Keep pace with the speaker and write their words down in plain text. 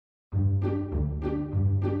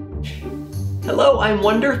Hello, I'm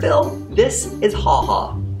WonderPhil. This is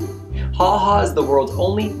HaHa. HaHa is the world's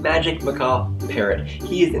only magic macaw parrot.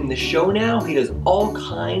 He is in the show now. He does all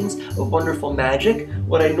kinds of wonderful magic.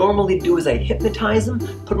 What I normally do is I hypnotize him,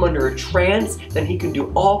 put him under a trance, then he can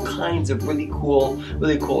do all kinds of really cool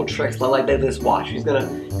tricks. Like this, watch. He's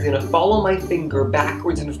gonna follow my finger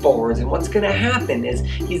backwards and forwards, and what's gonna happen is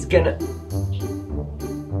he's gonna...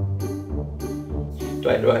 Do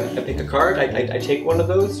I pick a card? I take one of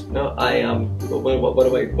those? No, what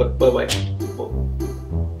do I?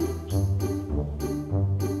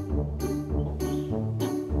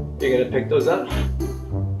 You're gonna pick those up?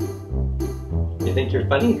 You think you're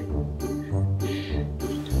funny?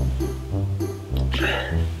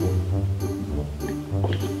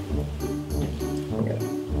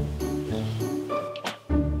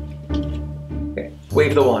 Okay,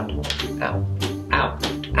 wave the wand. Ow, ow,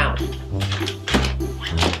 ow.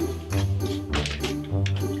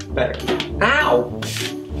 Better. Ow!